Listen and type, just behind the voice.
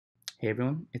Hey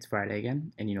everyone, it's Friday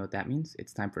again, and you know what that means?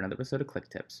 It's time for another episode of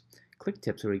ClickTips.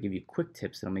 ClickTips where we give you quick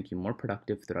tips that'll make you more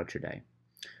productive throughout your day.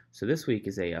 So this week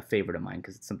is a favorite of mine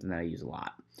because it's something that I use a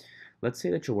lot. Let's say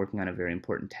that you're working on a very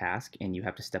important task and you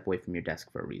have to step away from your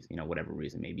desk for a reason, whatever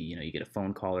reason. Maybe, you get a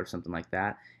phone call or something like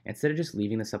that. Instead of just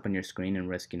leaving this up on your screen and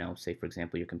risk, say for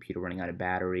example, your computer running out of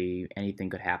battery, anything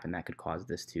could happen that could cause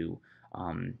this to,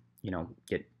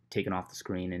 get taken off the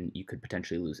screen and you could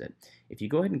potentially lose it. If you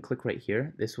go ahead and click right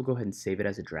here, this will go ahead and save it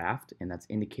as a draft, and that's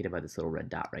indicated by this little red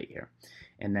dot right here.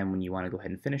 And then when you want to go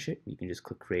ahead and finish it, you can just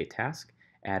click Create Task,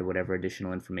 add whatever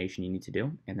additional information you need to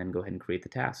do, and then go ahead and create the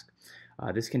task.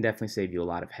 This can definitely save you a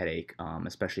lot of headache,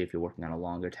 especially if you're working on a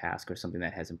longer task or something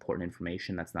that has important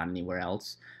information that's not anywhere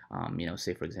else.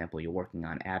 Say for example, you're working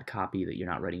on ad copy that you're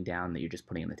not writing down, that you're just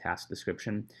putting in the task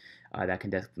description. That can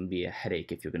definitely be a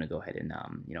headache if you're going to go ahead and,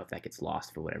 if that gets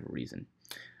lost for whatever reason.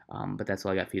 But that's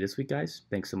all I got for you this week, guys.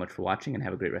 Thanks so much for watching, and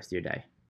have a great rest of your day.